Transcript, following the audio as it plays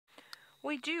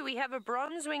We do. We have a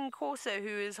bronze-winged courser who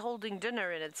is holding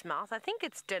dinner in its mouth. I think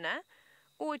it's dinner,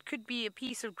 or it could be a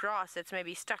piece of grass that's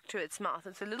maybe stuck to its mouth.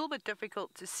 It's a little bit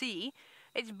difficult to see.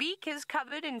 Its beak is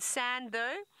covered in sand,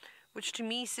 though, which to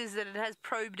me says that it has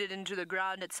probed it into the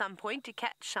ground at some point to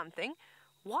catch something.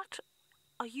 What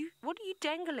are you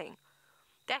dangling?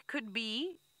 That could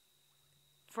be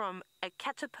from a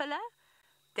caterpillar.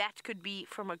 That could be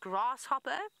from a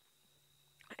grasshopper.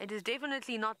 It is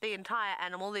definitely not the entire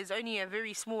animal. There's only a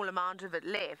very small amount of it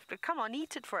left. But come on,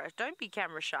 eat it for us. Don't be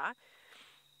camera shy.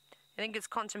 I think it's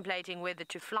contemplating whether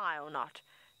to fly or not.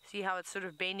 See how it's sort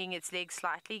of bending its legs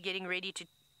slightly, getting ready to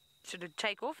sort of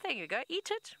take off. There you go. Eat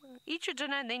it. Eat your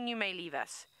dinner, and then you may leave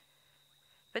us.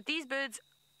 But these birds,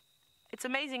 it's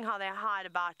amazing how they hide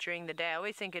about during the day. I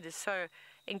always think it is so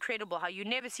incredible how you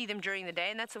never see them during the day,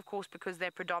 and that's of course because they're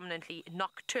predominantly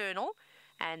nocturnal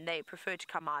and they prefer to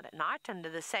come out at night under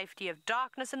the safety of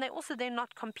darkness, and they're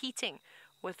not competing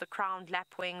with the crowned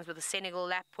lapwings, with the Senegal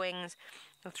lapwings,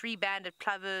 the three-banded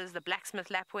plovers, the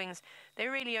blacksmith lapwings.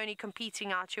 They're really only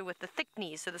competing out here with the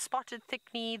thickneys, so the spotted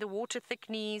thickney, the water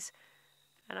thickneys,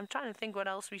 and I'm trying to think what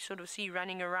else we sort of see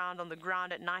running around on the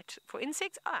ground at night for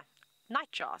insects.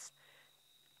 Nightjars.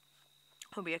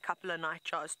 There'll be a couple of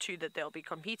nightjars too that they'll be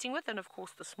competing with, and of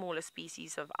course the smaller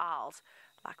species of owls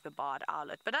like the barred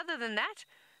owlet. But other than that,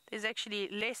 there's actually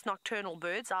less nocturnal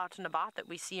birds out and about that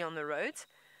we see on the roads,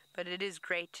 but it is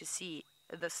great to see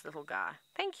this little guy.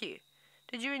 Thank you.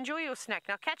 Did you enjoy your snack?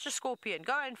 Now catch a scorpion.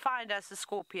 Go and find us a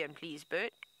scorpion, please,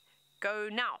 Bert. Go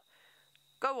now.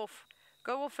 Go off.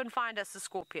 Go off and find us a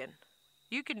scorpion.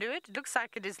 You can do it. It looks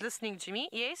like it is listening to me.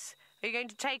 Yes. Are you going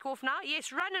to take off now?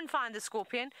 Yes, run and find the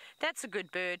scorpion. That's a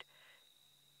good bird.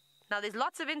 Now, there's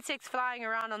lots of insects flying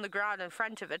around on the ground in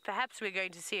front of it. Perhaps we're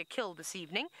going to see a kill this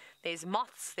evening. There's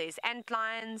moths, there's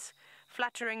antlions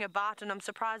fluttering about, and I'm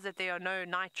surprised that there are no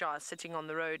nightjars sitting on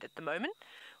the road at the moment,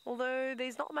 although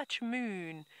there's not much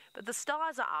moon. But the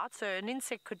stars are out, so an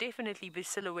insect could definitely be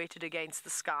silhouetted against the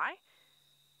sky.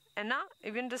 And now,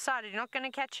 you've even decided you're not going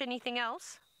to catch anything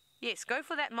else? Yes, go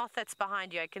for that moth that's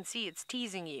behind you. I can see it's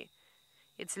teasing you.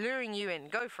 It's luring you in.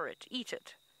 Go for it. Eat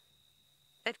it.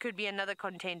 That could be another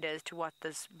contender as to what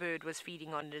this bird was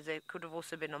feeding on. It could have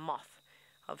also been a moth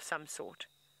of some sort.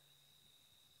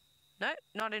 No,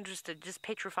 not interested. Just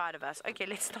petrified of us. Okay,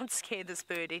 let's not scare this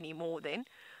bird anymore then.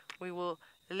 We will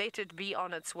let it be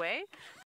on its way.